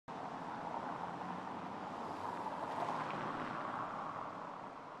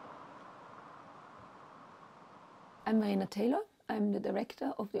I'm Verena Taylor. I'm the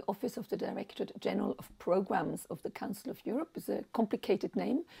Director of the Office of the Directorate General of Programmes of the Council of Europe. It's a complicated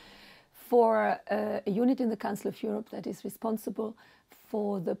name for a unit in the Council of Europe that is responsible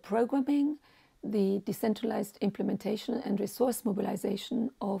for the programming, the decentralized implementation and resource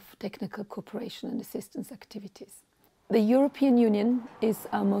mobilization of technical cooperation and assistance activities. The European Union is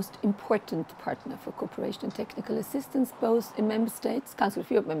our most important partner for cooperation and technical assistance, both in member states, Council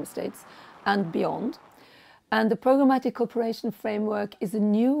of Europe member states, and beyond. And the programmatic cooperation framework is a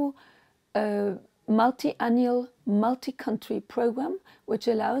new multi-annual, multi-country program which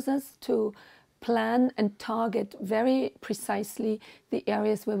allows us to plan and target very precisely the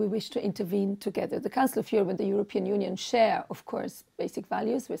areas where we wish to intervene together. The Council of Europe and the European Union share, of course, basic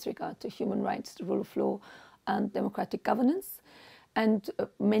values with regard to human rights, the rule of law and democratic governance. And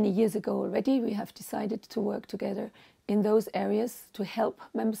many years ago already we have decided to work together in those areas to help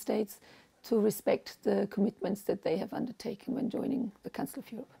member states to respect the commitments that they have undertaken when joining the Council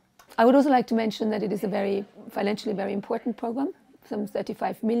of Europe. I would also like to mention that it is a financially very important program. Some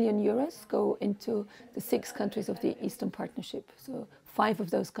 35 million euros go into the 6 countries of the Eastern Partnership. So 5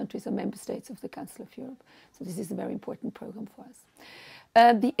 of those countries are member states of the Council of Europe. So this is a very important program for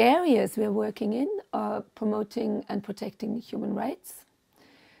us. The areas we are working in are promoting and protecting human rights,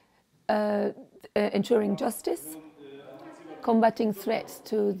 ensuring justice, combating threats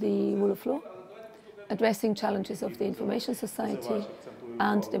to the rule of law, addressing challenges of the information society,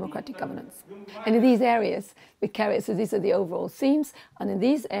 and democratic governance. And in these areas, so these are the overall themes, and in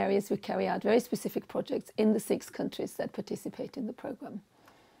these areas we carry out very specific projects in the 6 countries that participate in the programme.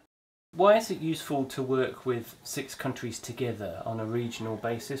 Why is it useful to work with 6 countries together on a regional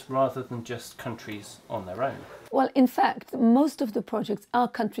basis rather than just countries on their own? Well, in fact, most of the projects are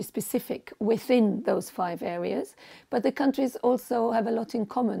country-specific within those 5 areas, but the countries also have a lot in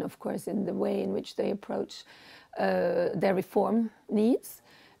common, of course, in the way in which they approach their reform needs.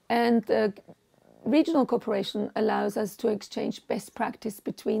 And regional cooperation allows us to exchange best practice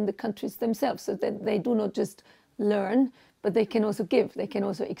between the countries themselves, so that they do not just learn, but they can also give, they can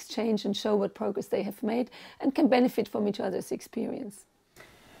also exchange and show what progress they have made and can benefit from each other's experience.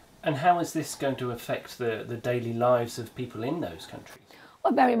 And how is this going to affect the daily lives of people in those countries?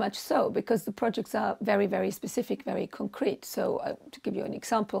 Well, very much so, because the projects are very, very specific, very concrete. So to give you an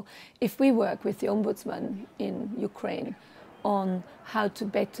example, if we work with the Ombudsman in Ukraine on how to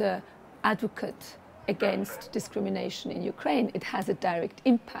better advocate against discrimination in Ukraine, it has a direct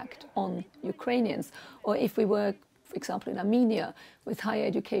impact on Ukrainians. Or if we work, for example, in Armenia with higher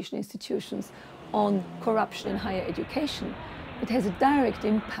education institutions on corruption in higher education, it has a direct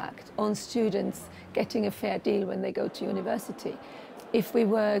impact on students getting a fair deal when they go to university. If we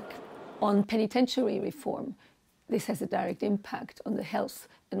work on penitentiary reform, this has a direct impact on the health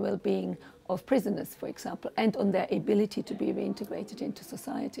and well-being of prisoners, for example, and on their ability to be reintegrated into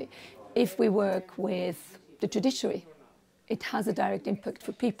society. If we work with the judiciary, it has a direct impact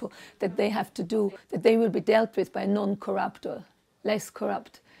for people that they have to do, that they will be dealt with by a non-corrupt or less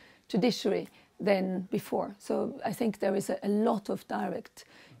corrupt judiciary than before. So I think there is a lot of direct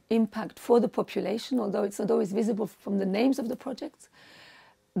impact for the population, although it's not always visible from the names of the projects.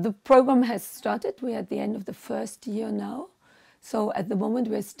 The program has started. We're at the end of the first year now. So at the moment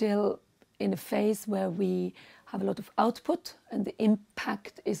we're still in a phase where we have a lot of output and the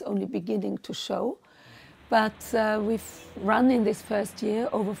impact is only beginning to show. But we've run in this first year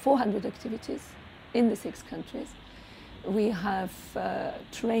over 400 activities in the 6 countries. We have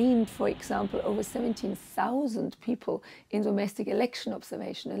trained, for example, over 17,000 people in domestic election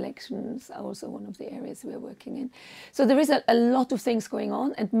observation. Elections are also one of the areas we are working in. So there is a lot of things going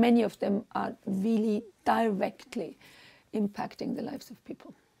on, and many of them are really directly impacting the lives of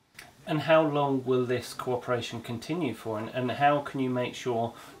people. And how long will this cooperation continue for, and how can you make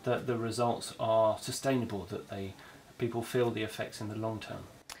sure that the results are sustainable, that people feel the effects in the long term?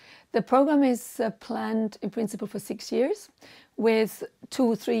 The program is planned in principle for 6 years with 2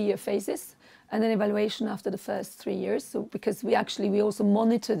 3-year phases and an evaluation after the first 3 years. So because we also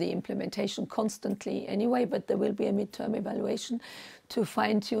monitor the implementation constantly anyway, but there will be a midterm evaluation to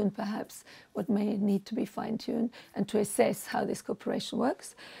fine-tune perhaps what may need to be fine-tuned and to assess how this cooperation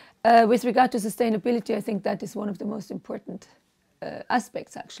works. With regard to sustainability, I think that is one of the most important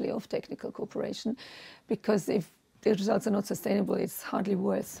aspects actually of technical cooperation, because if the results are not sustainable, it's hardly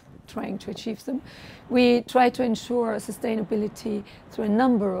worth trying to achieve them. We try to ensure sustainability through a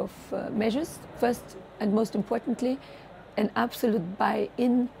number of measures. First and most importantly, an absolute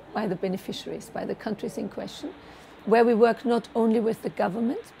buy-in by the beneficiaries, by the countries in question, where we work not only with the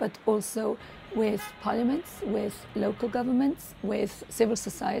government, but also with parliaments, with local governments, with civil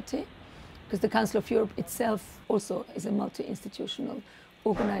society, because the Council of Europe itself also is a multi-institutional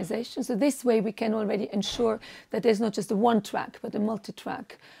organization. So this way we can already ensure that there's not just a one track, but a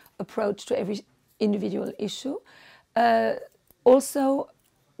multi-track approach to every individual issue. Also,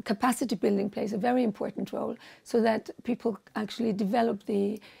 capacity building plays a very important role, so that people actually develop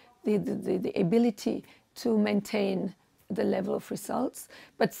the ability to maintain the level of results.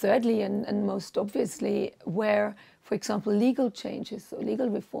 But thirdly, and most obviously, where, for example, legal changes or legal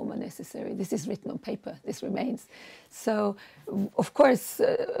reform are necessary, this is written on paper, this remains. So, of course,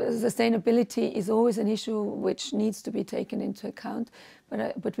 sustainability is always an issue which needs to be taken into account,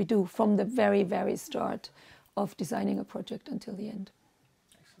 but we do from the very, very start of designing a project until the end.